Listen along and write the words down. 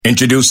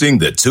Introducing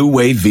the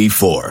Two-Way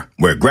V4,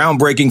 where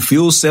groundbreaking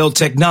fuel cell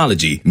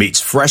technology meets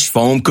fresh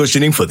foam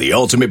cushioning for the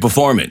ultimate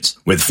performance.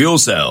 With fuel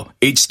cell,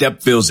 each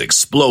step feels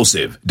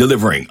explosive,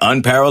 delivering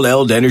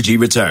unparalleled energy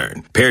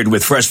return. Paired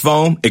with fresh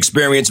foam,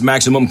 experience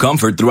maximum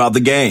comfort throughout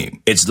the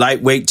game. Its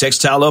lightweight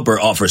textile upper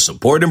offers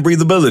support and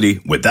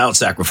breathability without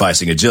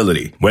sacrificing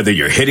agility. Whether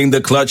you're hitting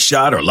the clutch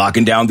shot or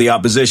locking down the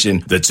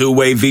opposition, the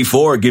Two-Way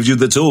V4 gives you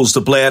the tools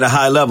to play at a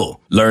high level.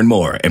 Learn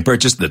more and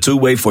purchase the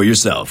Two-Way for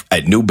yourself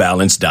at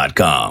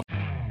newbalance.com.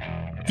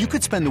 You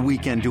could spend the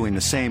weekend doing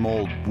the same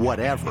old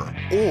whatever,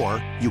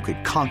 or you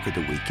could conquer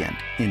the weekend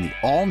in the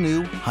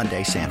all-new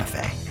Hyundai Santa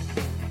Fe.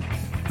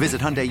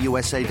 Visit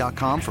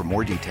HyundaiUSA.com for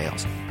more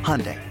details.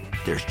 Hyundai,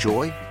 there's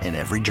joy in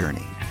every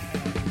journey.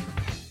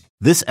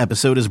 This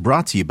episode is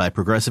brought to you by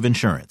Progressive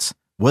Insurance.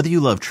 Whether you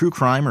love true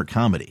crime or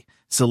comedy,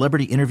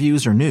 celebrity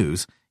interviews or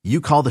news,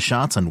 you call the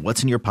shots on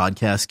what's in your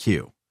podcast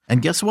queue.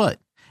 And guess what?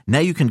 Now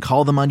you can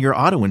call them on your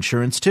auto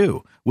insurance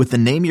too with the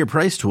Name Your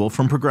Price tool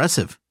from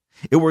Progressive.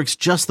 It works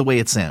just the way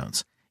it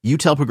sounds. You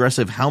tell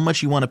Progressive how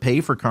much you want to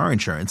pay for car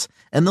insurance,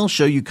 and they'll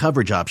show you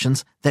coverage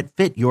options that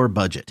fit your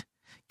budget.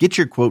 Get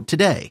your quote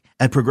today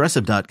at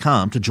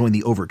Progressive.com to join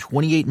the over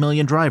 28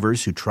 million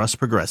drivers who trust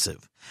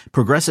Progressive.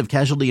 Progressive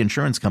Casualty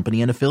Insurance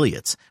Company and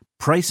Affiliates.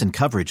 Price and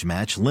coverage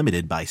match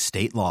limited by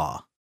state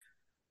law.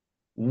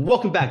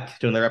 Welcome back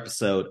to another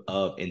episode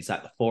of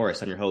Inside the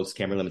Forest. I'm your host,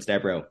 Cameron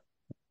Lemons-Debro.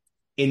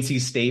 NC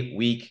State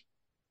week.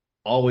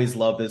 Always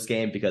love this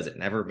game because it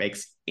never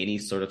makes any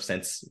sort of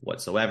sense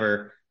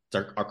whatsoever. It's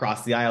our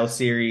Across the Aisle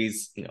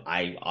series. You know,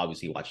 I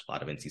obviously watch a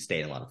lot of NC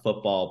State and a lot of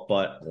football,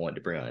 but I wanted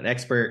to bring on an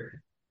expert.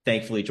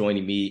 Thankfully,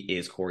 joining me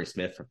is Corey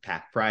Smith from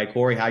Pack Pride.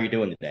 Corey, how are you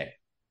doing today?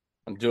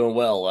 I'm doing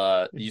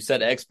well. You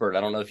said expert.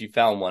 I don't know if you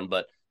found one,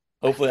 but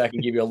hopefully I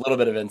can give you a little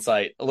bit of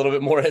insight, a little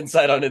bit more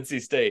insight on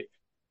NC State.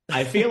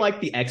 I feel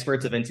like the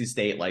experts of NC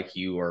State, like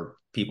you, are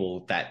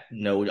people that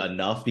know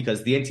enough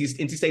because the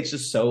NC State's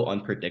just so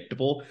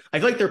unpredictable. I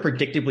feel like they're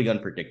predictably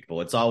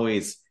unpredictable. It's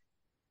always,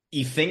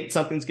 you think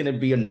something's going to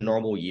be a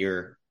normal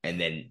year, and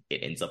then it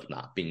ends up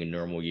not being a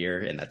normal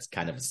year. And that's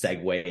kind of a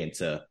segue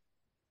into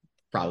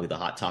probably the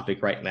hot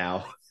topic right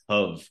now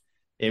of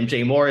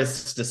MJ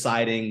Morris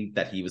deciding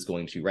that he was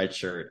going to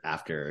redshirt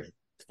after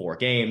 4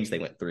 games. They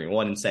went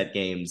 3-1 in said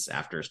games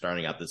after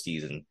starting out the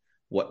season.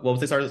 What was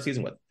the start of the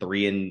season? What,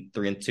 3-2,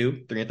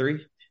 3-3?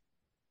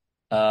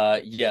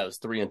 Yeah, it was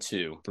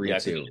 3-2.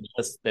 3-2.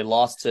 They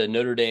lost to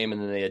Notre Dame,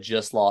 and then they had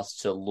just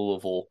lost to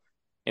Louisville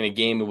in a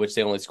game in which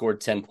they only scored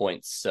 10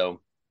 points.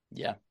 So,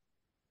 yeah,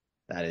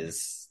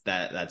 that's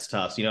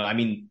tough. So, you know, I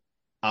mean,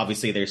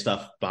 obviously there's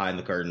stuff behind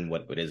the curtain.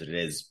 What it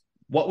is.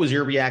 What was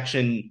your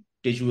reaction?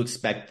 Did you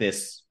expect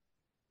this?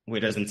 Where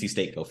does NC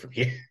State go from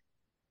here?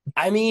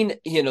 I mean,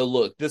 you know,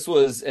 look, this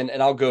was, and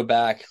I'll go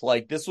back,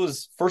 like, this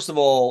was, first of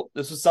all,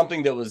 this was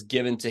something that was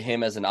given to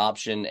him as an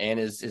option and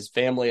his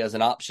family as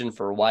an option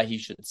for why he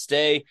should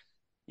stay.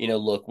 You know,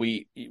 look,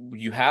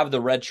 you have the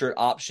redshirt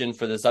option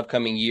for this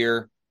upcoming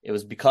year. It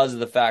was because of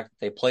the fact that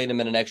they played him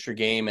in an extra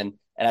game. And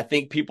I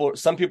think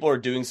some people are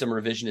doing some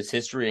revisionist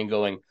history and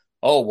going,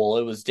 oh, well,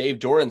 it was Dave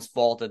Doran's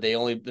fault that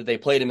they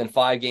played him in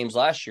 5 games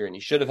last year and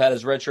he should have had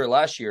his redshirt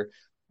last year.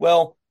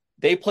 Well,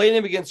 they played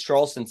him against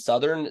Charleston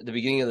Southern at the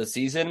beginning of the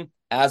season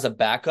as a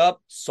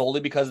backup solely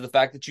because of the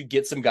fact that you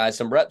get some guys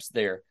some reps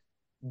there.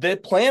 The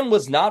plan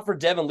was not for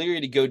Devin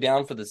Leary to go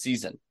down for the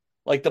season.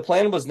 Like, the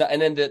plan was not,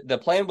 and then the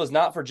plan was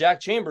not for Jack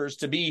Chambers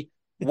to be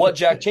what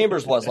Jack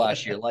Chambers was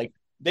last year. Like,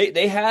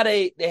 they had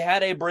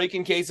a break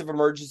in case of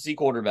emergency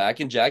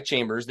quarterback in Jack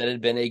Chambers that had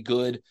been a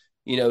good,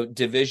 you know,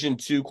 Division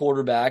II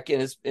quarterback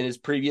in his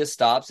previous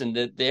stops, and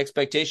the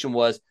expectation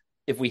was,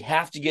 if we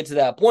have to get to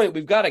that point,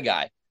 we've got a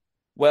guy.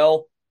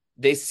 Well,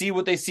 they see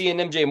what they see in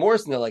MJ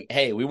Morris, and they're like,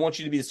 hey, we want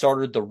you to be the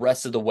starter the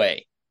rest of the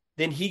way.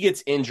 Then he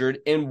gets injured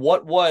in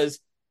what was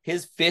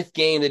his 5th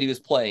game that he was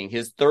playing,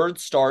 his 3rd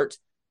start,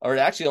 or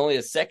actually only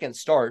his 2nd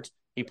start.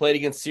 He played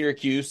against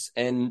Syracuse,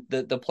 and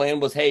the plan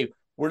was, hey,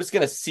 we're just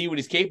going to see what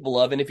he's capable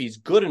of, and if he's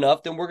good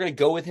enough, then we're going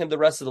to go with him the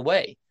rest of the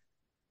way.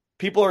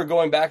 People are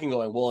going back and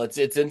going, well, it's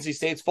NC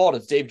State's fault.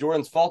 It's Dave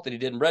Doran's fault that he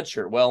didn't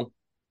redshirt. Well,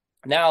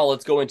 now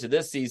let's go into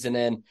this season,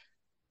 and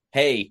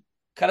hey,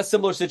 kind of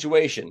similar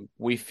situation.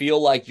 We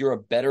feel like you're a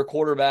better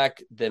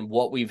quarterback than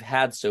what we've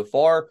had so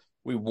far.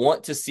 We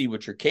want to see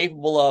what you're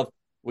capable of.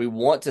 We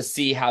want to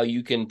see how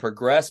you can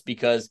progress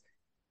because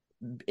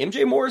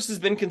MJ Morris has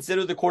been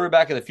considered the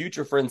quarterback of the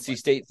future for NC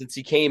State since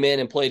he came in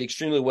and played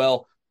extremely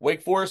well.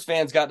 Wake Forest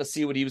fans got to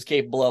see what he was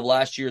capable of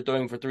last year,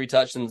 throwing for 3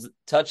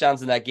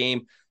 touchdowns in that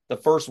game. The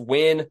first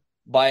win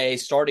by a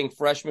starting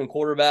freshman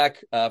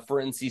quarterback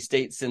for NC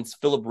State since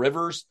Phillip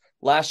Rivers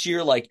last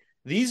year. Like,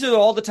 these are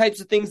all the types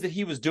of things that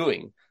he was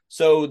doing.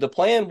 So the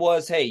plan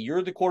was, hey,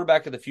 you're the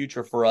quarterback of the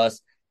future for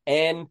us.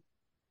 And,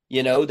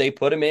 you know, they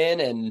put him in.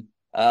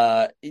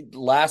 And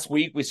last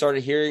week we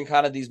started hearing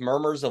kind of these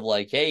murmurs of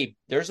like, hey,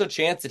 there's a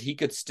chance that he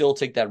could still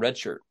take that red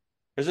shirt.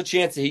 There's a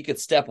chance that he could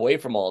step away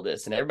from all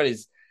this. And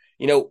everybody's,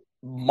 you know,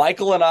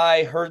 Michael and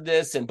I heard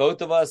this, and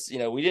both of us, you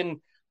know, we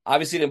didn't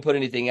Obviously didn't put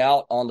anything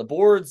out on the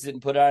boards,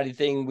 didn't put out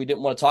anything. We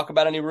didn't want to talk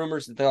about any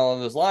rumors and things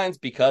along those lines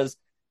because,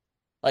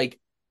 like,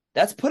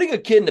 that's putting a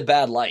kid in a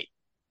bad light.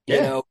 Yeah.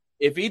 You know,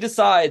 if he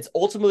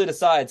ultimately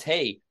decides,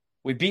 hey,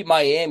 we beat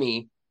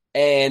Miami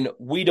and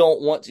we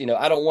don't want to,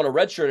 I don't want a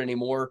red shirt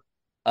anymore.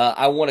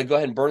 I want to go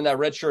ahead and burn that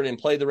red shirt and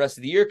play the rest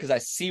of the year because I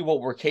see what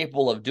we're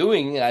capable of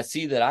doing and I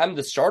see that I'm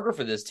the starter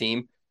for this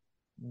team.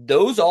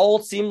 Those all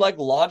seem like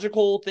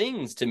logical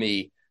things to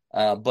me.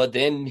 But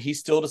then he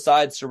still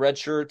decides to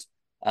redshirt.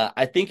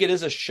 I think it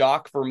is a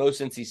shock for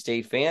most NC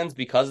State fans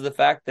because of the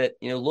fact that,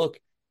 look,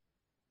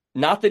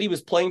 not that he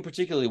was playing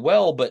particularly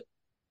well, but,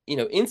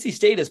 NC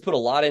State has put a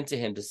lot into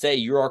him to say,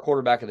 you're our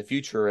quarterback of the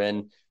future.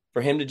 And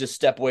for him to just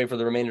step away for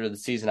the remainder of the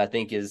season, I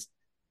think it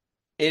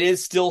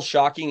is still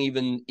shocking,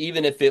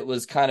 even if it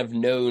was kind of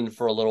known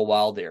for a little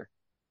while there.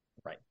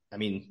 Right. I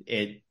mean,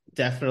 it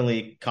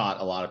definitely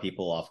caught a lot of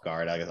people off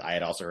guard. I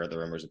had also heard the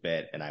rumors a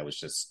bit, and I was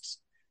just,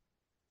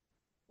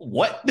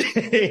 what?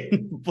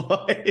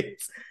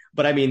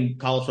 But I mean,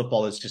 college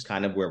football is just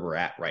kind of where we're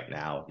at right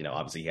now.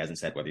 Obviously he hasn't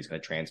said whether he's going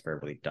to transfer,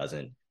 but he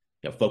doesn't.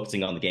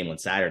 Focusing on the game on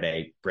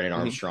Saturday, Brennan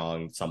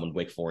Armstrong, someone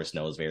Wake Forest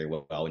knows very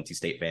well, NC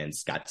State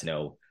fans got to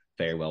know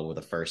very well with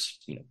the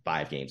first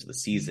 5 games of the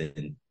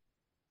season.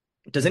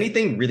 Does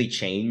anything really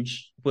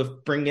change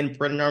with bringing in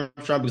Brennan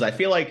Armstrong? Because I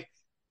feel like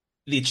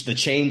the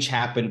change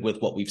happened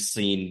with what we've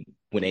seen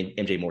when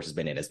MJ Morris has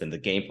been in. The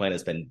game plan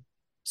has been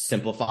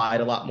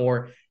simplified a lot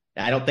more.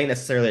 And I don't think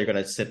necessarily they're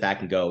going to sit back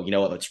and go,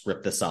 let's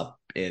rip this up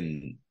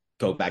and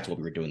go back to what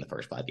we were doing the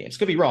first 5 games.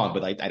 Could be wrong,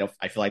 but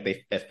I feel like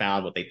they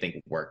found what they think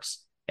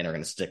works and are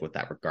going to stick with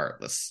that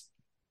regardless.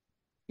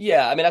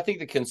 Yeah, I mean, I think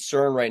the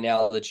concern right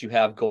now that you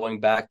have going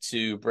back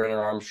to Brennan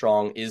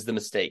Armstrong is the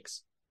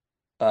mistakes.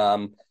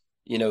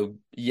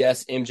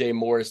 Yes, MJ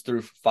Morris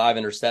threw 5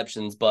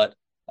 interceptions, but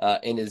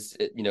in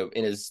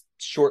his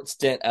short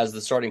stint as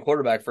the starting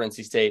quarterback for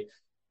NC State,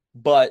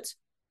 but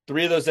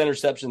 3 of those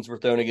interceptions were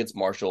thrown against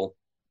Marshall,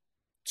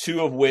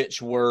 2 of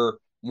which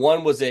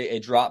one was a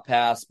drop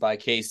pass by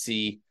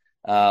KC.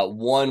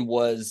 One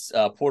was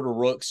Porter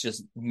Rooks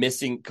just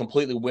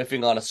completely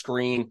whiffing on a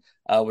screen,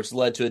 which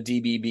led to a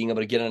DB being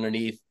able to get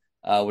underneath,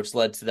 which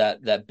led to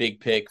that big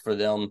pick for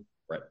them.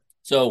 Right.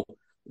 So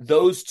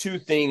those 2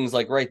 things,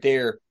 like right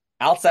there,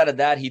 outside of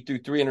that, he threw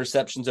 3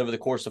 interceptions over the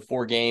course of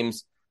 4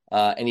 games,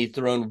 and he'd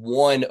thrown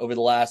 1 over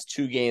the last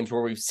 2 games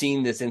where we've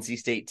seen this NC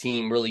State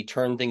team really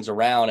turn things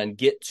around and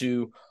get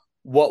to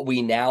what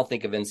we now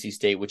think of NC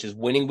State, which is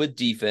winning with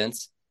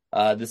defense.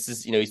 This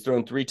is, he's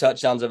thrown 3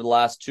 touchdowns over the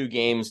last 2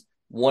 games,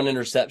 1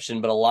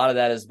 interception, but a lot of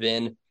that has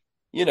been,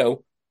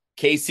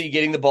 KC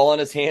getting the ball in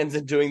his hands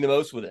and doing the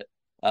most with it.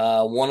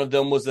 One of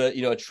them was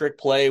a trick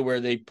play where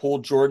they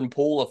pulled Jordan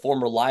Poole, a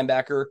former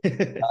linebacker,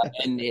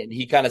 and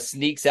he kind of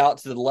sneaks out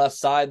to the left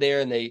side there,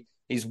 and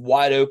he's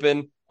wide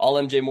open.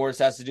 All MJ Morris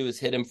has to do is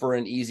hit him for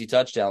an easy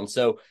touchdown.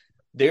 So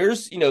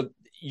there's,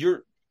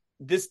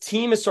 this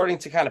team is starting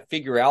to kind of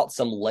figure out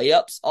some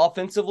layups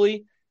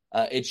offensively.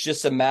 It's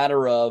just a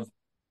matter of,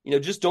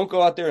 just don't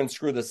go out there and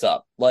screw this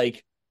up.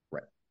 Like,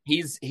 right.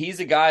 He's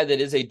a guy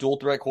that is a dual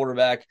threat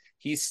quarterback.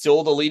 He's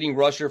still the leading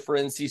rusher for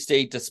NC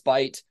State,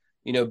 despite,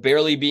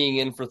 barely being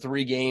in for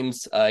 3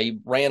 games. He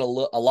ran a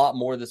lot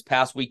more this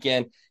past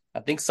weekend.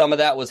 I think some of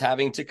that was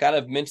having to kind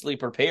of mentally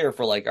prepare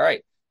for, like, all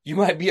right, you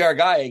might be our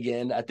guy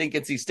again. I think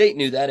NC State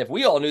knew that. If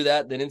we all knew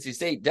that, then NC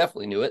State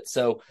definitely knew it.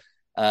 So,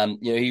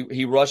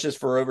 he rushes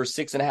for over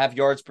 6.5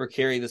 yards per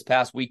carry this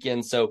past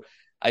weekend. So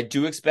I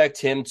do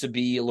expect him to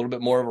be a little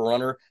bit more of a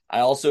runner. I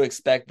also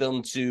expect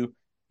them to,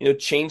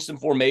 change some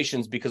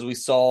formations because we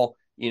saw,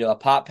 a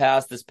pop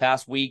pass this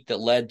past week that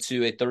led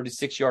to a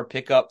 36-yard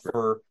pickup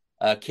for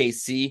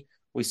KC.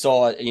 We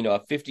saw, a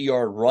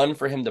 50-yard run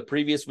for him the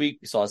previous week.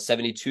 We saw a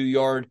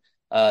 72-yard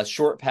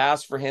short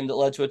pass for him that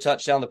led to a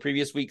touchdown the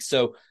previous week.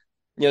 So,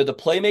 the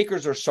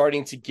playmakers are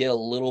starting to get a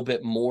little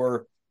bit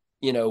more,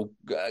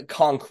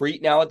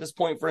 concrete now at this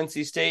point for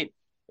NC State.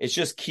 It's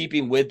just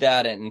keeping with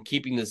that and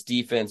keeping this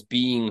defense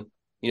being,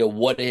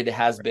 what it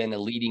has been,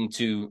 and leading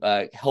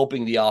to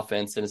helping the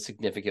offense in a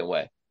significant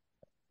way.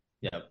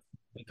 Yeah.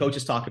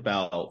 Coaches talk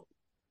about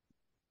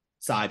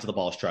sides of the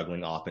ball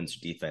struggling, offense,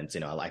 defense.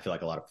 I feel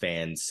like a lot of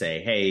fans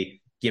say,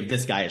 hey, give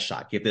this guy a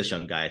shot, give this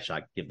young guy a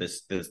shot, give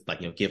this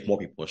give more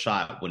people a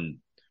shot, when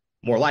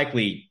more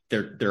likely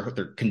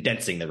they're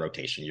condensing the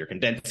rotation. You're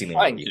condensing the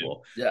amount of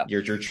people. Yeah.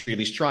 You're at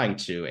least trying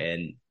to.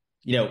 And,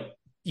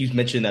 you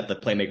mentioned that the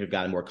playmaker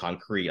gotten more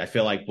concrete. I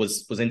feel like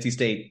was NC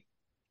State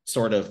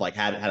sort of like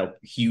had a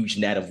huge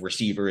net of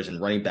receivers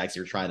and running backs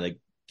you're trying to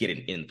get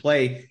in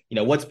play.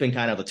 What's been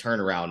kind of a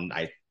turnaround,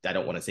 I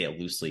don't want to say it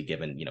loosely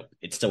given,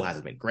 it still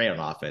hasn't been great on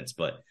offense,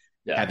 but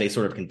have they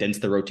sort of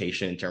condensed the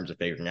rotation in terms of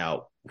figuring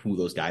out who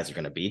those guys are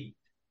going to be?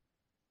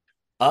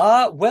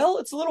 Well,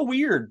 it's a little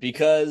weird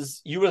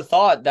because you would have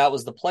thought that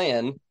was the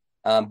plan.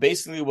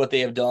 Basically what they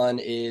have done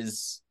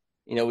is,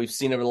 we've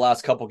seen over the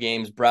last couple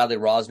games, Bradley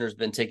Rosner's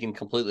been taken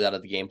completely out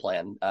of the game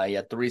plan. He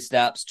had 3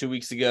 snaps 2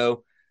 weeks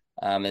ago,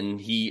 and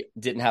he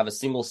didn't have a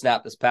single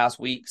snap this past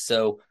week.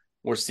 So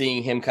we're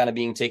seeing him kind of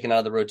being taken out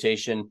of the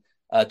rotation.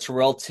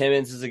 Terrell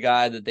Timmons is a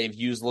guy that they've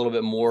used a little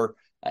bit more.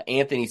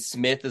 Anthony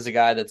Smith is a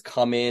guy that's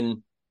come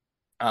in.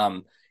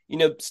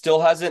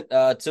 Still hasn't,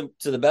 to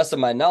the best of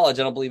my knowledge,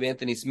 I don't believe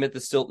Anthony Smith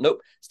is still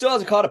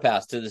hasn't caught a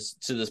pass to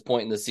this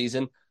point in the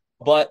season.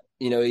 But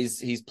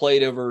he's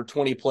played over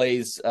 20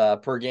 plays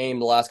per game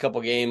the last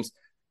couple games.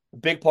 A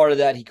big part of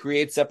that, he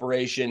creates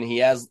separation.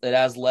 It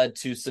has led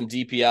to some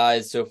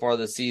DPIs so far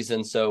this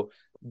season. So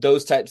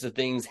those types of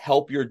things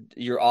help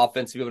your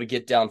offense to be able to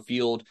get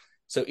downfield.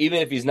 So even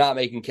if he's not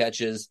making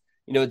catches,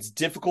 it's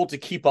difficult to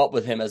keep up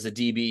with him as a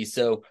DB.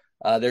 So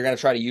they're going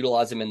to try to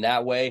utilize him in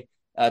that way.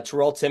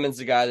 Terrell Timmons,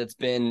 the guy that's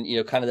been,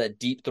 kind of that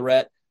deep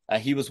threat.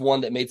 He was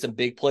one that made some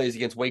big plays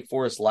against Wake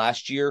Forest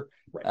last year.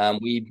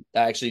 Right.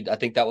 I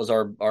think that was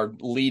our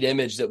lead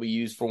image that we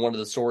used for one of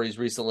the stories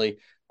recently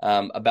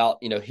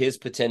about, his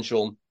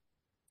potential.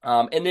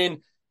 And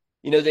then,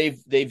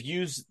 they've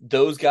used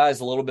those guys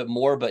a little bit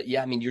more, but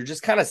yeah, I mean, you're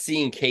just kind of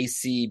seeing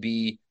KC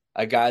be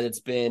a guy that's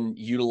been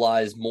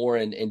utilized more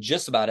in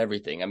just about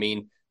everything. I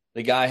mean,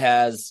 the guy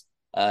has,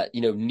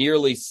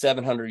 nearly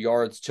 700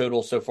 yards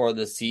total so far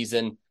this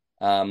season.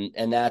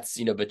 And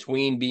that's,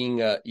 between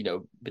being a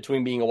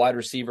wide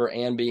receiver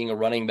and being a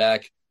running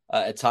back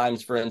at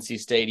times for NC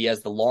State. He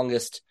has the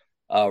longest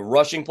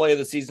rushing play of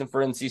the season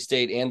for NC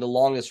State and the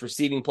longest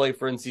receiving play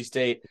for NC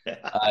State.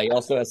 He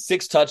also has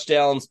 6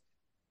 touchdowns.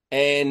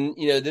 And,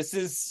 this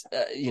is,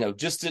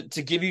 just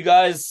to give you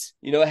guys,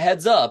 a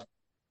heads up,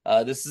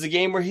 this is a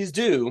game where he's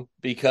due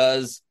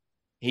because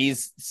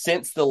he's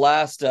since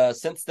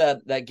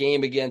that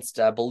game against,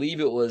 I believe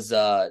it was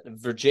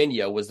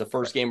Virginia was the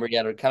first game where he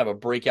had a kind of a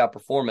breakout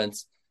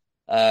performance.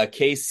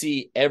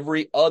 KC,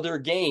 every other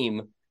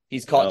game,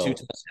 he's caught 2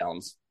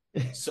 touchdowns.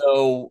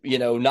 So,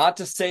 not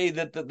to say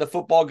that the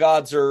football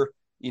gods are,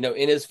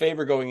 in his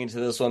favor going into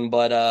this one,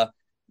 but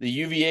the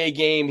UVA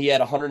game, he had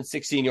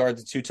 116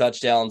 yards and 2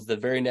 touchdowns. The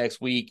very next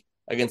week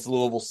against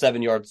Louisville,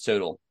 7 yards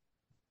total.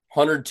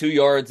 102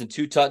 yards and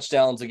 2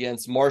 touchdowns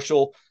against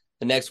Marshall.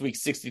 The next week,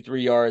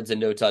 63 yards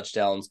and no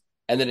touchdowns.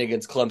 And then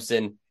against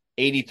Clemson,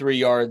 83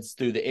 yards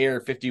through the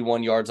air,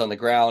 51 yards on the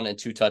ground, and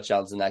 2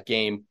 touchdowns in that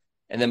game.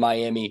 And then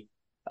Miami,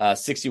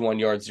 61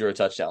 yards, 0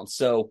 touchdowns.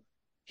 So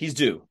he's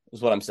due,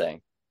 is what I'm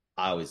saying.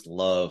 I always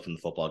love when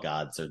the football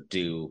gods are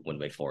due when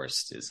Wake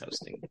Forest is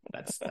hosting.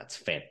 That's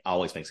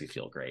always makes me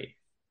feel great.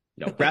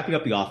 Wrapping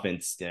up the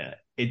offense,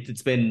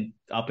 it's been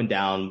up and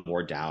down,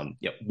 more down.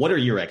 What are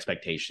your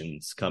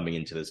expectations coming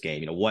into this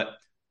game?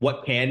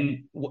 What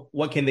can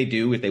they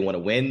do if they want to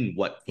win?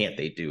 What can't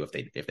they do if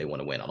they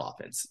want to win on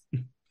offense?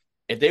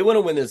 If they want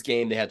to win this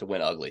game, they have to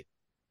win ugly.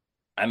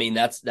 I mean,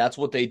 that's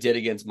what they did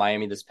against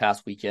Miami this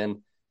past weekend.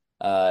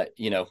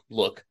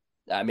 Look,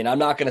 I mean, I'm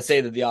not going to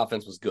say that the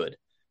offense was good,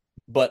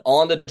 but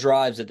on the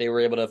drives that they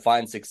were able to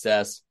find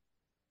success,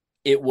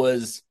 it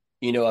was,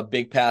 a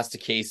big pass to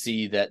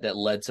KC that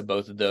led to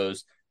both of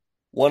those.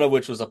 One of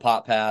which was a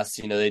pop pass.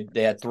 They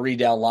had 3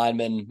 down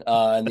linemen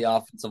in the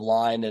offensive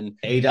line and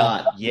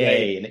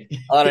yay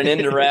on an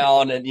end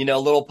around and a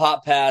little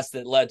pop pass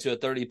that led to a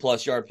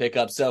 30+ yard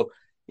pickup. So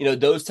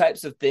those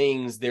types of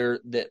things.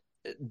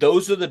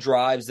 Those are the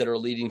drives that are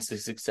leading to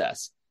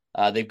success.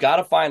 They've got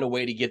to find a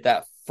way to get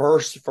that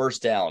first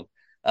down.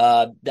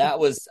 That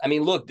was, I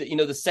mean, look,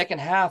 the second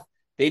half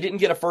they didn't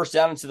get a first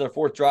down into their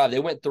 4th drive. They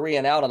went 3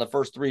 and out on the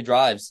first 3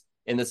 drives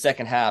in the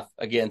second half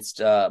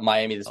against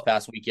Miami this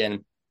past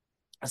weekend.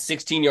 A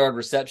 16-yard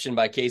reception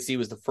by KC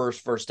was the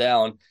first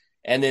down,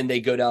 and then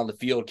they go down the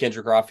field.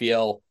 Kendrick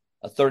Raphael,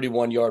 a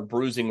 31-yard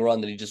bruising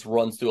run that he just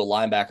runs through a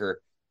linebacker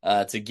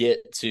to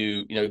get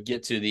to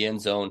the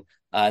end zone,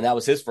 and that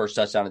was his first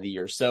touchdown of the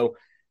year. So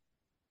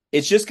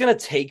it's just going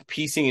to take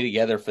piecing it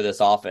together for this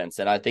offense,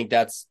 and I think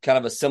that's kind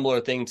of a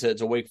similar thing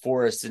to Wake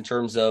Forest in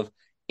terms of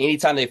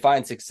anytime they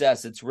find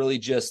success, it's really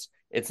just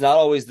it's not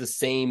always the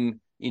same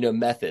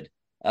method.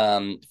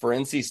 For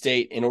NC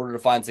State, in order to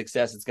find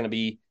success, it's going to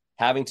be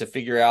having to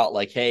figure out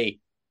hey,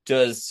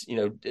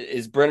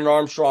 is Brennan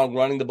Armstrong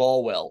running the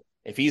ball well?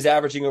 If he's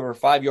averaging over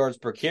 5 yards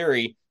per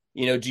carry,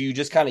 do you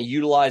just kind of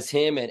utilize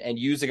him and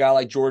use a guy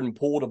like Jordan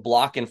Poole to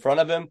block in front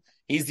of him?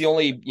 He's the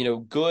only,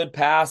 good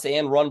pass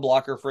and run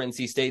blocker for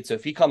NC State. So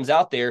if he comes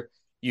out there,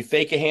 you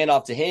fake a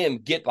handoff to him,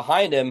 get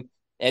behind him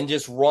and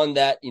just run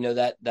that,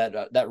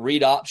 that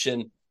read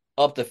option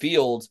up the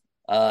field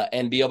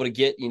and be able to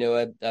get,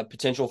 a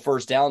potential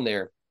first down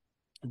there.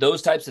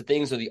 Those types of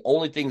things are the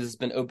only things that's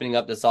been opening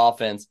up this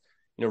offense.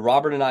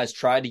 Robert and I has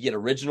tried to get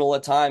original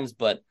at times,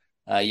 but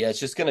it's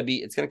just going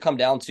to come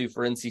down to,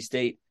 for NC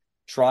State,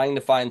 trying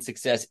to find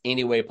success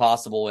any way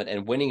possible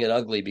and winning it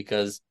ugly,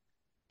 because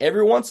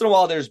every once in a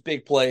while there's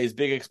big plays,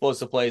 big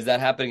explosive plays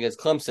that happen against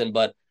Clemson.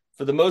 But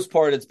for the most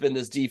part, it's been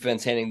this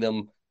defense handing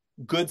them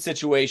good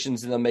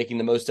situations and them making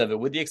the most of it,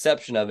 with the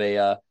exception of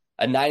a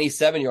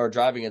 97-yard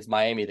drive against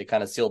Miami that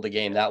kind of sealed the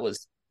game.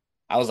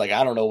 I was like,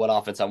 I don't know what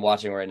offense I'm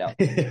watching right now.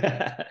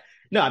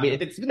 No, I mean,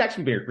 it's been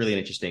actually really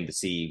interesting to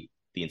see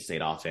the NC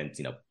State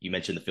offense. You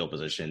mentioned the field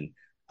position,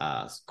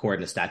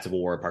 according to Stats of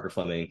War, Parker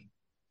Fleming,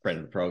 friend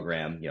of the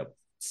program,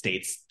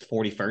 State's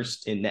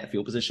 41st in net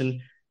field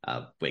position.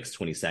 Wake's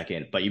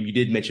 22nd. But you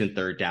did mention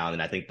third down,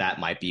 and I think that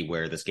might be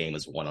where this game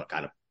is won on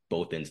kind of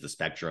both ends of the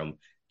spectrum.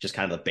 Just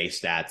kind of the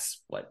base stats.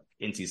 What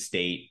NC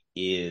State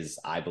is,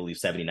 I believe,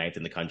 79th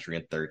in the country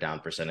in third down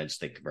percentage.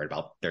 They convert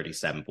about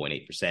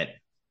 37.8%.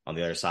 On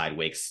the other side,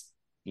 Wake's,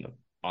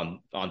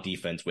 on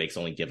defense, Wake's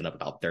only given up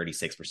about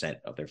 36%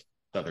 of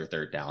their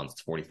third downs.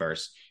 It's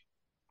 41st.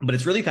 But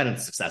it's really kind of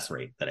the success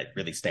rate that it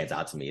really stands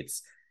out to me.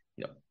 It's,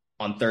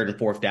 on third and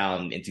fourth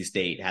down, NC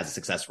State has a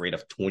success rate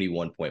of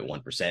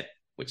 21.1%,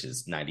 which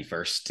is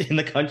 91st in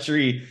the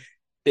country.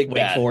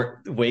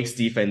 Wake's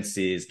defense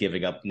is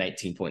giving up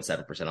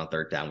 19.7% on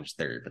third down, which is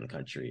third in the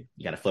country.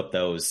 You got to flip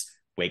those.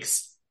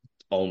 Wake's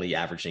only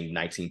averaging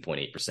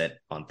 19.8%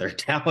 on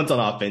third downs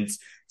on offense.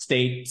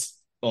 State's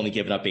only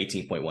giving up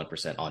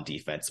 18.1% on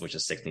defense, which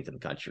is 16th in the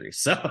country.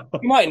 So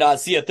you might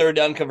not see a third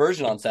down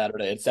conversion on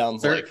Saturday. It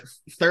sounds like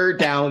third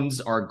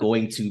downs are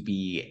going to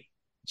be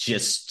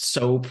just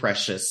so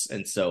precious.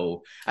 And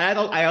so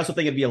I also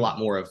think it'd be a lot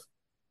more of,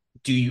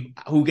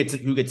 who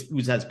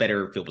has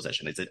better field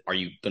position? Are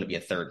you going to be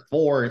a third and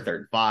 4, third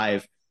and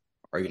 5?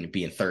 Are you going to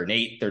be in third and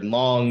 8, third and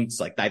long?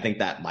 It's like, I think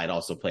that might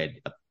also play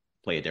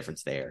a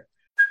difference there.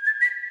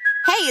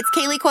 Hey, it's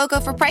Kaylee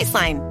Cuoco for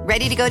Priceline.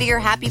 Ready to go to your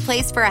happy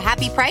place for a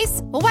happy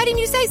price? Well, why didn't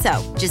you say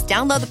so? Just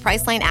download the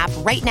Priceline app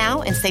right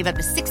now and save up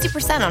to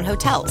 60% on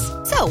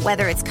hotels. So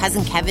whether it's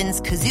Cousin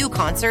Kevin's Kazoo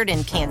Concert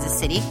in Kansas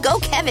City, go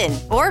Kevin,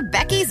 or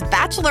Becky's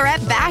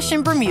Bachelorette Bash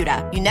in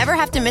Bermuda, you never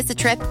have to miss a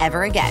trip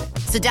ever again.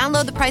 So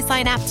download the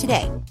Priceline app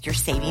today. Your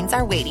savings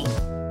are waiting.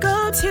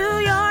 Go to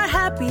your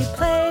happy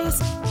place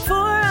for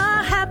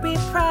a happy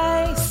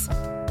price.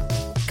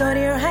 Go to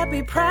your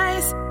happy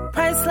price,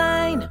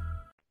 Priceline.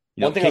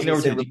 One thing I was going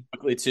to say really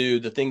quickly, too,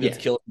 the thing that's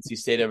killed NC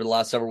State over the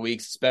last several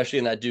weeks, especially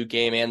in that Duke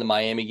game and the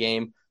Miami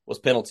game, was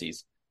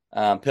penalties.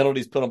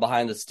 Penalties put them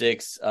behind the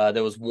sticks.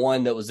 There was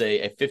one that was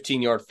a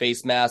 15-yard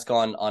face mask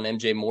on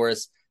MJ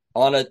Morris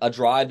on a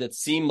drive that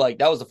seemed like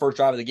that was the first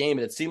drive of the game,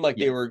 and it seemed like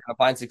they were going to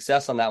find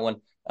success on that one.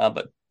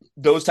 But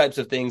those types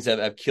of things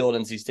have killed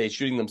NC State,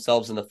 shooting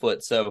themselves in the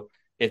foot. So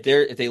if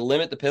they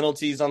limit the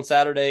penalties on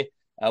Saturday,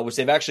 which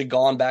they've actually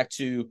gone back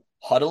to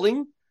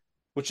huddling,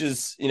 which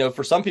is,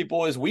 for some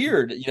people is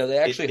weird. They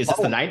actually is this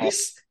the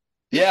 90s?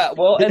 Yeah.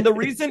 Well, and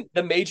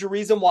the major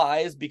reason why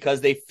is because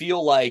they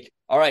feel like,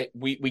 all right,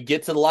 we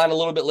get to the line a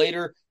little bit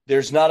later.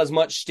 There's not as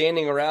much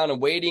standing around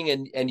and waiting,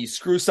 and you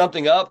screw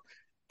something up.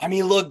 I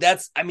mean, look,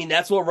 that's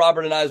what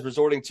Robert and I is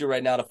resorting to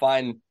right now to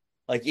find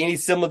like any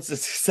semblance of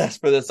success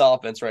for this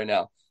offense right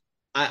now.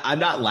 I'm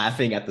not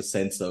laughing at the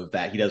sense of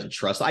that he doesn't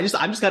trust. I'm just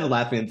kind of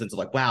laughing in the sense of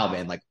like, wow,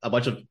 man, like a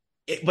bunch of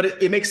it,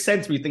 but it makes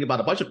sense when you think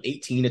about a bunch of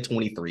 18 to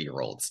 23 year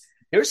olds.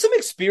 There's some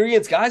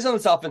experienced guys on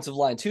this offensive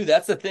line, too.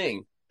 That's the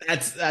thing.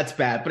 That's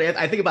bad. But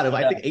I think about it.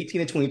 I think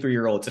 18 and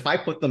 23-year-olds, if I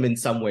put them in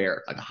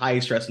somewhere, like a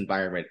high-stress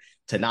environment,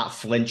 to not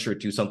flinch or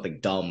do something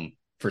dumb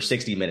for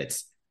 60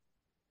 minutes,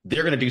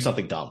 they're going to do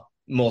something dumb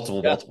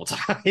multiple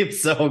times.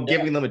 So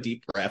giving them a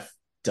deep breath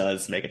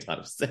does make a ton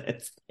of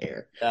sense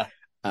there. Yeah.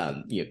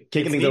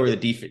 Kicking things over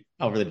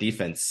the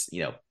defense,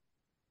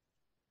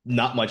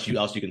 not much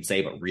else you can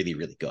say, but really,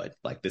 really good.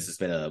 Like, this has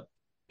been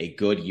a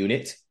good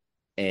unit.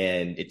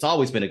 And it's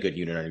always been a good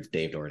unit under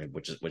Dave Doeren,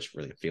 which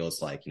really feels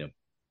like,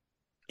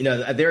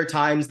 there are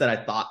times that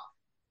I thought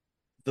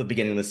the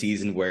beginning of the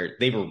season where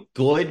they were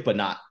good, but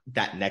not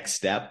that next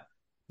step.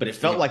 But it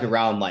felt like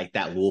around like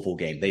that Louisville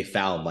game, they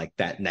found like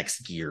that next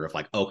gear of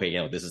like,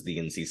 okay, this is the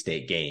NC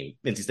State game.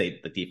 NC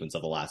State, the defense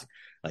of the last,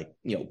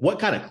 what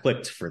kind of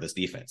clicked for this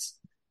defense?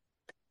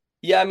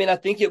 Yeah, I mean, I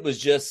think it was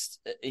just,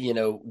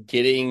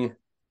 giving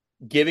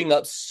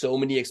up so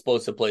many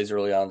explosive plays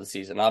early on in the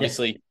season.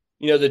 Obviously,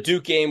 the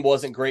Duke game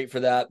wasn't great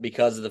for that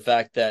because of the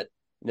fact that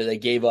they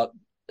gave up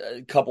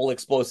a couple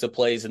explosive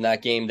plays in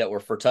that game that were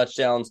for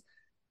touchdowns.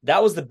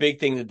 That was the big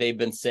thing that they've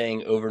been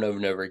saying over and over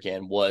and over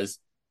again, was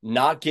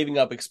not giving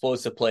up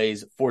explosive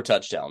plays for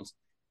touchdowns.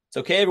 It's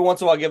okay every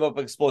once in a while give up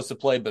an explosive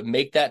play, but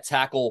make that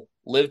tackle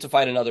live to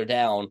fight another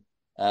down.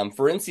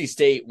 For NC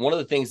State, one of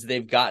the things that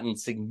they've gotten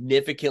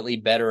significantly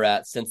better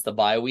at since the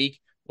bye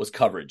week was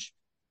coverage.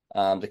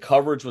 The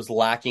coverage was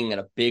lacking in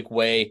a big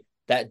way.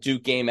 That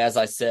Duke game, as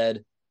I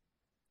said,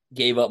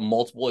 gave up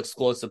multiple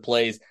explosive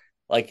plays.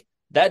 Like,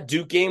 that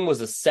Duke game was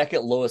the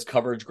second lowest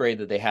coverage grade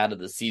that they had of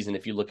the season.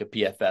 If you look at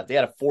PFF, they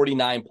had a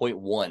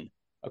 49.1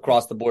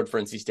 across the board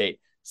for NC State.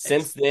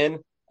 Since then,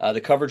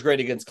 the coverage grade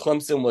against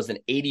Clemson was an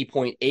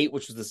 80.8,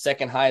 which was the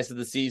second highest of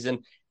the season,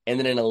 and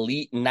then an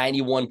elite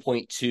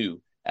 91.2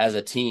 as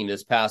a team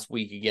this past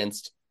week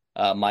against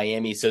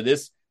Miami. So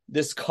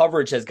this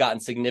coverage has gotten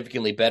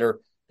significantly better.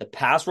 The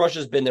pass rush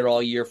has been there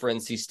all year for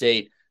NC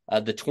State.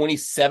 The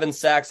 27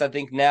 sacks, I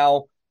think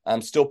now,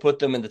 still put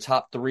them in the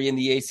top 3 in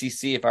the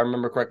ACC, if I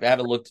remember correctly. I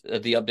haven't looked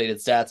at the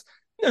updated stats.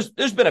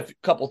 There's been a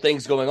couple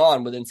things going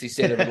on with NC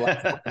State over the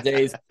last couple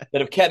days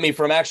that have kept me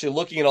from actually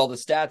looking at all the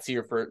stats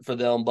here for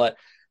them. But,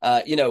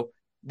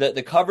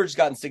 the coverage has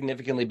gotten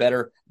significantly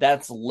better.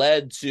 That's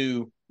led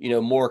to,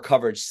 more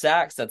coverage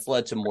sacks. That's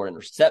led to more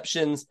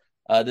interceptions.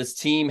 This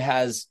team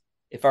has,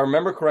 if I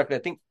remember correctly, I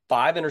think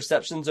 5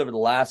 interceptions over the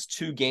last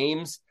 2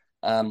 games.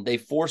 They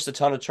forced a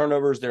ton of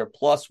turnovers. They're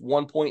plus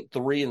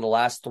 1.3 in the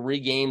last 3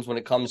 games when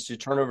it comes to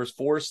turnovers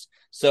forced.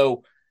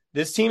 So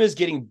this team is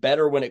getting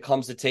better when it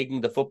comes to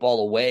taking the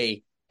football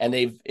away. And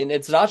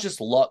it's not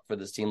just luck for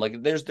this team.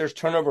 Like there's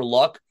turnover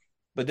luck,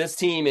 but this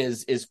team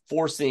is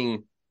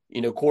forcing,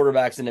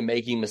 quarterbacks into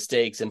making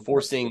mistakes and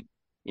forcing,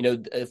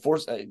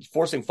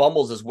 forcing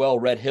fumbles as well.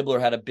 Red Hibbler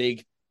had a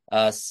big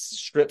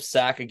strip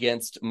sack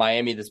against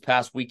Miami this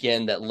past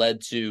weekend that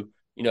led to,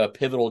 a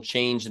pivotal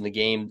change in the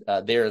game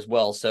there as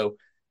well. So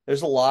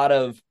there's a lot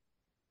of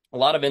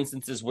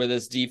instances where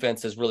this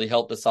defense has really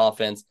helped this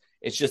offense.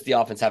 It's just the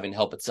offense having to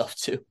help itself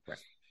too.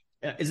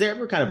 Right. Is there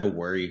ever kind of a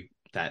worry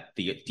that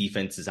the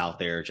defense is out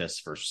there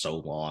just for so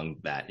long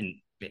that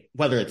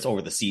whether it's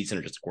over the season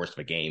or just the course of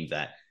a game,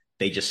 that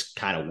they just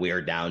kind of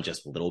wear down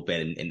just a little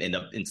bit and end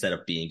up, instead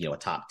of being, a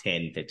top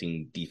 10,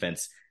 15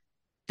 defense,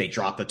 they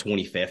drop the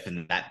 25th,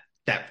 and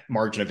that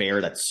margin of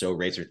error that's so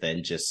razor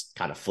thin just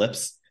kind of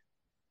flips?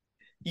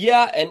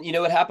 Yeah, and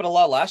it happened a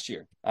lot last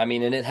year. I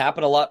mean, and it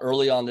happened a lot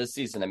early on this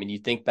season. I mean, you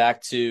think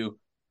back to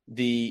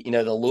the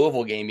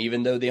Louisville game,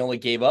 even though they only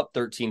gave up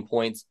 13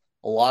 points,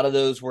 a lot of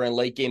those were in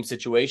late game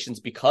situations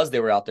because they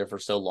were out there for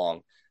so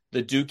long.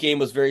 The Duke game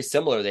was very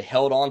similar. They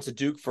held on to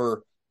Duke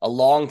for a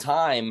long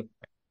time,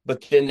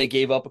 but then they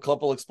gave up a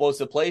couple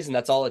explosive plays, and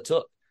that's all it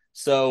took.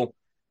 So,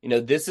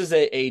 this is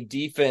a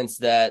defense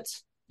that,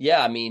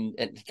 yeah, I mean,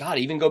 and God,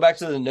 even go back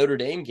to the Notre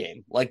Dame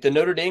game. Like the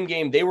Notre Dame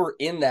game, they were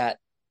in that.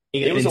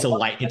 Into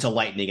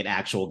lightning and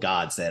actual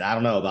God said, I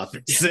don't know about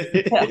this.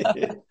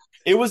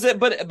 It was it,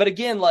 but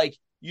again, like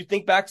you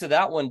think back to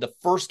that one, the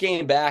first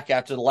game back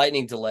after the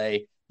lightning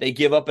delay, they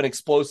give up an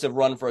explosive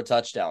run for a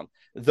touchdown.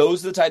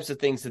 Those are the types of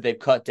things that they've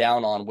cut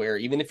down on, where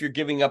even if you're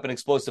giving up an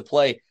explosive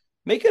play,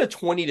 make it a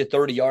 20 to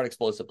 30 yard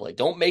explosive play.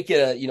 Don't make it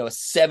a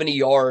 70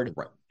 yard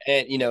right.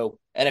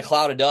 and a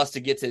cloud of dust to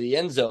get to the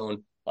end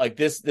zone. Like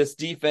this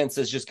defense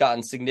has just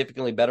gotten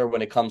significantly better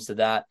when it comes to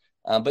that.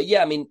 But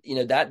yeah, I mean,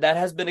 that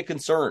has been a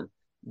concern.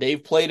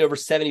 They've played over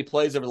 70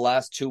 plays over the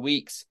last 2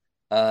 weeks.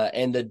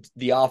 And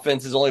the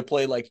offense has only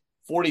played like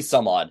 40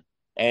 some odd.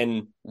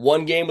 And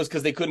one game was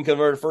because they couldn't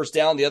convert a first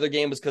down. The other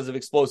game was because of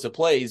explosive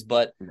plays.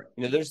 But,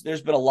 there's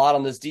been a lot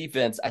on this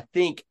defense. I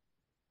think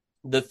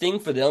the thing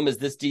for them is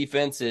this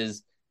defense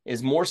is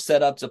more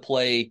set up to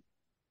play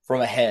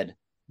from ahead,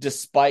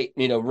 despite,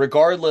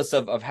 regardless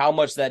of how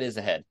much that is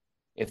ahead.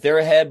 If they're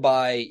ahead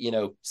by,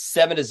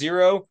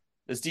 7-0,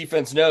 this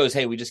defense knows,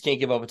 hey, we just can't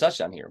give up a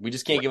touchdown here. We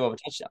just can't give up a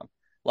touchdown.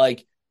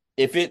 Like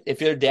if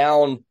they're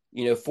down,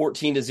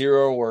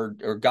 14-0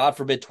 or God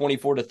forbid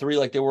 24-3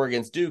 like they were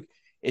against Duke,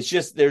 it's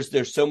just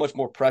there's so much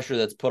more pressure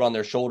that's put on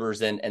their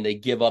shoulders and they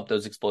give up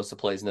those explosive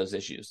plays and those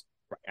issues.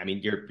 Right. I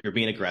mean, you're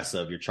being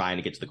aggressive. You're trying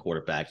to get to the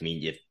quarterback. I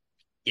mean,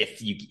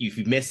 if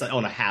you miss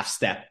on a half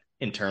step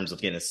in terms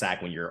of getting a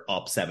sack when you're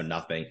up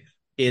 7-0,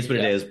 is what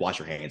it is. Wash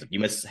your hands. If you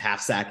miss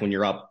half sack when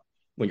you're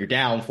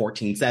down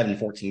 14-7,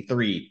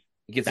 14-3,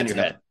 it gets in your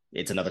head.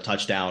 It's another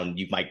touchdown.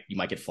 You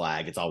might get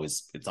flagged. It's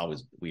always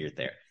weird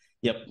there.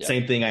 Yep.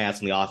 Same thing I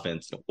asked on the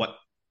offense. What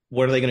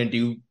are they going to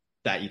do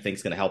that you think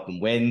is going to help them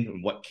win?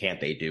 And what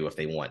can't they do if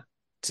they want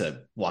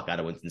to walk out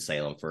of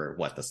Winston-Salem for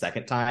the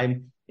second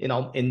time,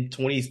 in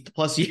 20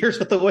 plus years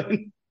with the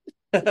win?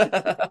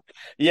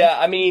 Yeah.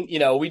 I mean,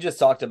 we just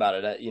talked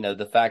about it,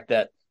 the fact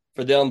that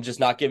for them just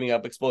not giving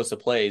up explosive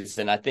plays.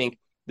 And I think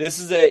this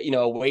is a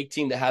Wake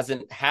team that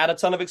hasn't had a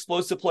ton of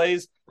explosive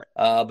plays,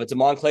 but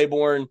Damon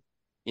Claiborne,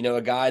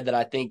 a guy that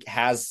I think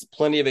has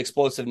plenty of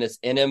explosiveness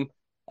in him.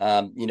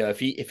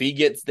 If he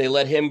gets, they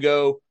let him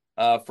go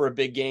for a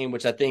big game,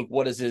 which I think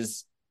what is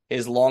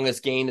his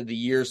longest gain of the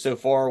year so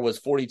far was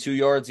 42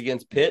 yards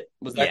against Pitt.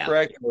 Was that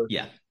correct?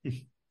 Yeah.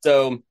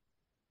 So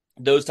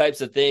those types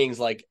of things,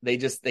 like they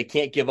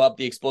can't give up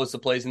the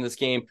explosive plays in this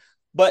game.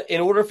 But in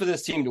order for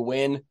this team to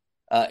win,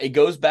 it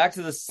goes back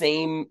to the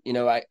same,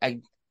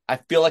 I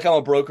feel like I'm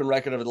a broken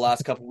record over the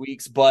last couple of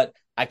weeks, but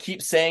I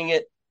keep saying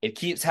it. It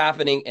keeps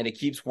happening and it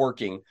keeps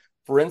working.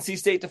 For NC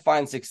State to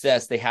find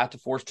success, they have to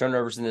force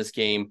turnovers in this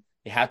game.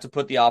 They have to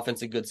put the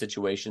offense in good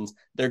situations.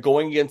 They're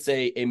going against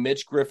a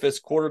Mitch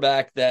Griffis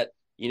quarterback that,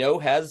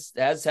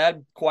 has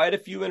had quite a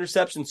few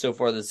interceptions so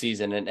far this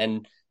season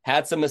and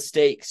had some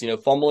mistakes,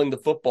 fumbling the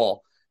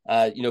football.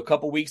 A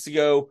couple weeks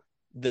ago,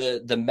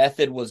 the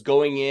method was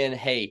going in,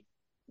 hey,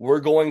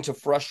 we're going to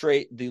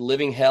frustrate the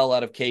living hell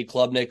out of Cade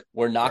Klubnik.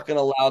 We're not going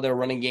to allow their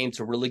running game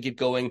to really get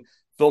going.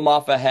 Phil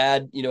Maffa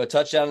had, a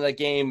touchdown in that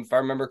game, if I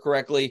remember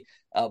correctly,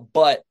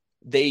 but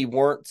they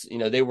weren't,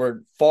 they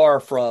were far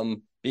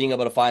from being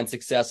able to find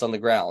success on the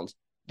ground.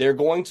 They're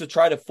going to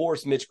try to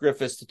force Mitch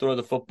Griffis to throw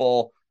the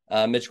football.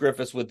 Mitch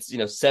Griffis with,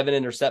 7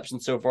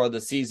 interceptions so far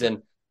this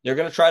season. They're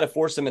going to try to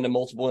force him into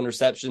multiple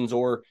interceptions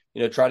or,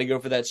 try to go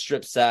for that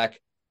strip sack.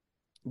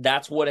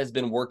 That's what has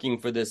been working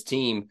for this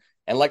team.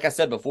 And like I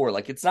said before,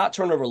 it's not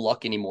turnover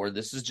luck anymore.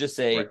 This is just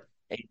a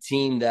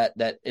team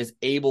that is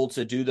able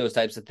to do those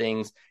types of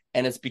things.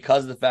 And it's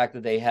because of the fact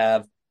that they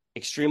have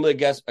extremely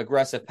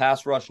aggressive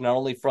pass rush, not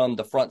only from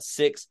the front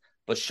six,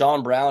 but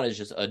Sean Brown is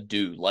just a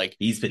dude.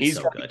 He's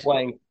so good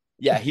playing.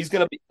 Yeah, he's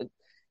going to be.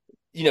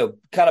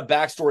 kind of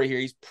backstory here.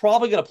 He's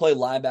probably going to play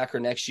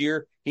linebacker next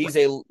year. He's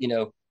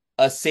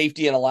a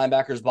safety in a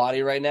linebacker's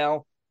body right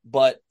now,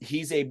 but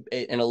he's an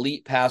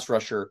elite pass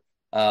rusher.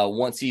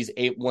 Once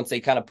they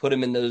kind of put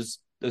him in those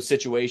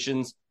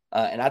situations.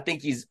 And I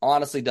think he's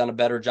honestly done a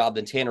better job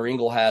than Tanner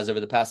Ingle has over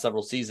the past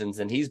several seasons.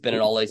 And he's been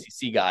an all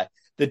ACC guy.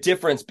 The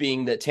difference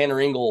being that Tanner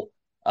Ingle,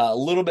 a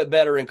little bit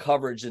better in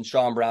coverage than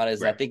Sean Brown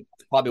is. Right. I think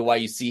that's probably why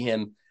you see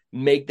him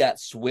make that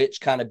switch,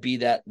 kind of be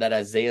that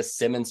Isaiah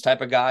Simmons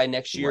type of guy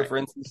next year for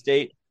NC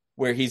State,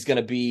 where he's going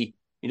to be,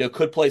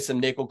 could play some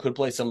nickel, could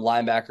play some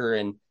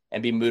linebacker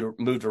and be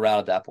moved around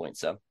at that point.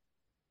 So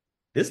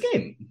this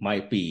game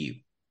might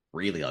be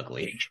really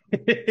ugly.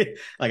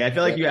 Like, I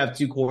feel like you have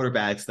two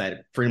quarterbacks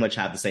that pretty much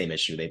have the same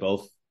issue. They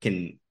both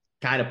can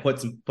kind of put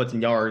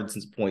some yards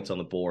and some points on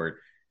the board,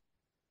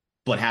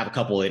 but have a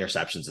couple of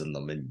interceptions in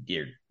them, and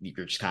you're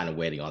just kind of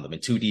waiting on them.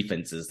 And two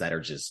defenses that are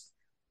just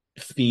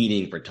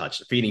feeding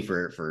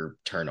for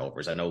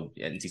turnovers. I know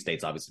NC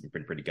State's obviously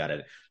been pretty good at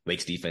it.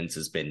 Wake's defense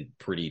has been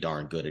pretty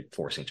darn good at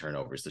forcing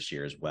turnovers this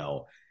year as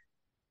well.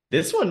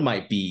 This one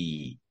might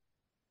be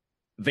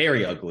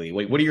very ugly.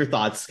 Wait, what are your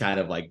thoughts kind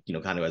of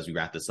as we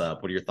wrap this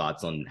up? What are your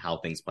thoughts on how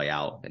things play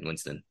out in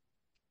Winston?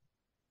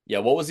 Yeah,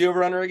 what was the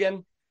over-under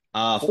again?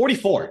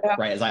 44,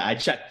 right? As I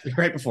checked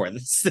right before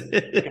this. So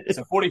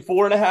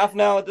 44.5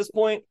 now at this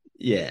point?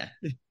 Yeah.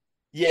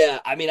 Yeah,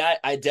 I mean,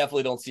 I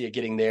definitely don't see it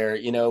getting there.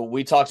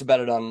 We talked about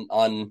it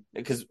on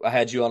because I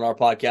had you on our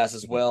podcast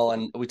as well,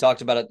 and we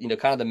talked about it,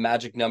 kind of the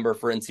magic number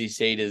for NC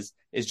State is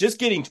just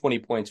getting 20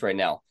 points right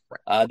now.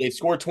 Right. They've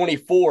scored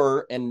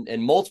 24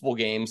 in multiple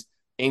games.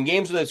 In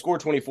games where they've scored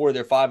 24,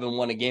 they're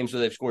 5-1. In games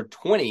where they've scored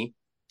 20,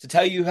 to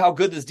tell you how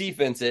good this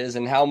defense is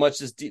and how much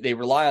they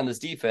rely on this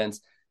defense.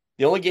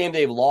 The only game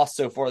they've lost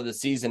so far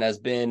this season has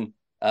been,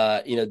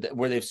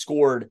 where they've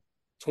scored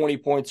 20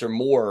 points or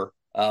more,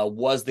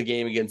 was the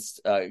game against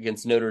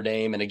Notre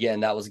Dame. And again,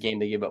 that was a game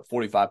they gave up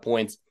 45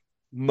 points,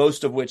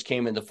 most of which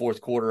came in the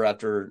fourth quarter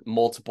after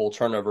multiple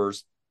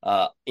turnovers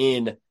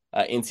in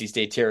NC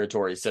State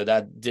territory. So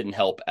that didn't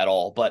help at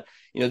all. But,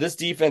 this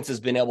defense has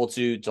been able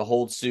to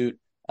hold suit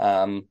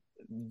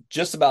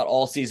just about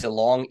all season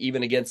long,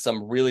 even against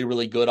some really,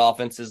 really good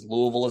offenses.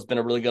 Louisville has been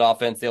a really good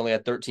offense. They only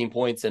had 13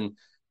 points and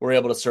were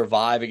able to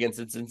survive against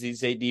its NC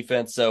State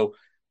defense. So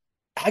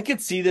I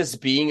could see this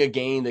being a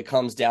game that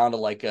comes down to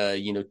like a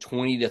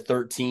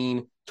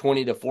 20-13,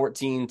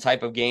 20-14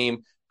 type of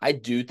game. I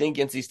do think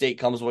NC State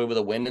comes away with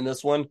a win in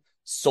this one,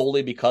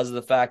 solely because of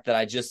the fact that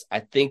I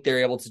think they're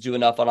able to do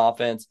enough on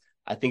offense.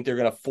 I think they're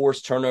going to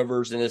force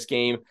turnovers in this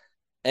game.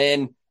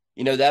 And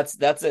that's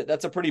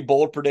a pretty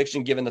bold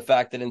prediction given the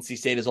fact that NC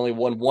State has only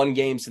won one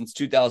game since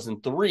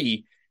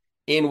 2003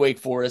 in Wake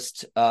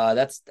Forest.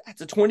 That's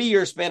a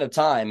 20-year span of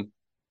time.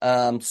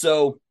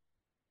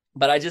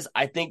 But I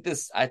think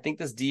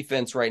this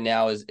defense right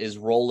now is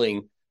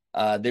rolling.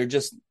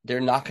 They're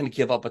not going to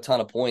give up a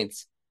ton of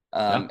points.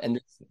 And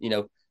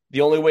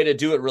the only way to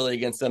do it really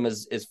against them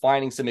is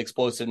finding some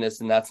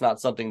explosiveness, and that's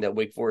not something that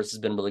Wake Forest has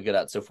been really good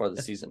at so far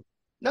this season.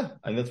 No,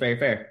 I think that's very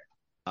fair.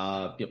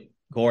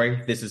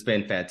 Corey, this has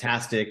been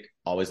fantastic.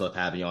 Always love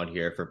having you on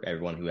here. For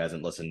everyone who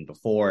hasn't listened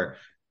before,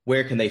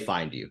 where can they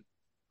find you?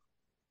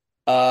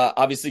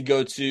 Obviously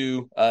go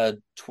to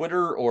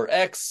Twitter or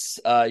X.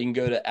 You can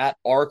go to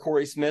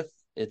 @RCoreySmith.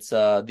 It's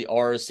the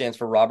R stands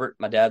for Robert,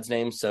 my dad's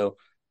name, so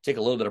take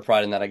a little bit of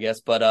pride in that, I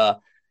guess. But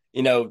go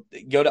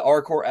to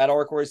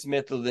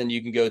 @RCoreySmith, and then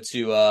you can go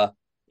to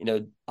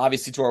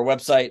obviously to our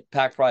website,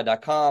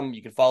 packpride.com.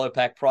 You can follow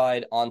Pack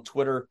Pride on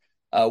Twitter.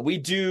 We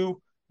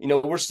do,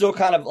 we're still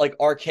kind of like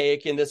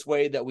archaic in this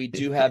way that we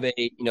do have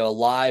a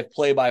live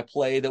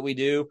play-by-play that we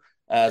do.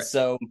 Right.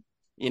 So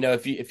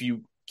if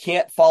you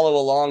can't follow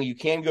along, you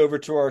can go over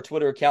to our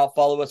Twitter account,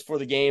 follow us for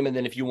the game, and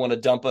then if you want to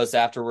dump us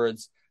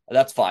afterwards,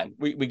 that's fine.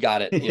 We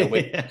got it.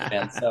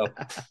 Fans. So,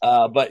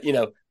 but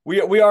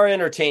we are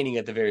entertaining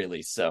at the very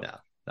least. So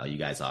no, you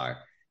guys are.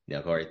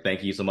 Corey,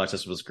 thank you so much.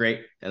 This was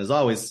great, and as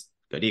always,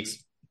 go Deeks.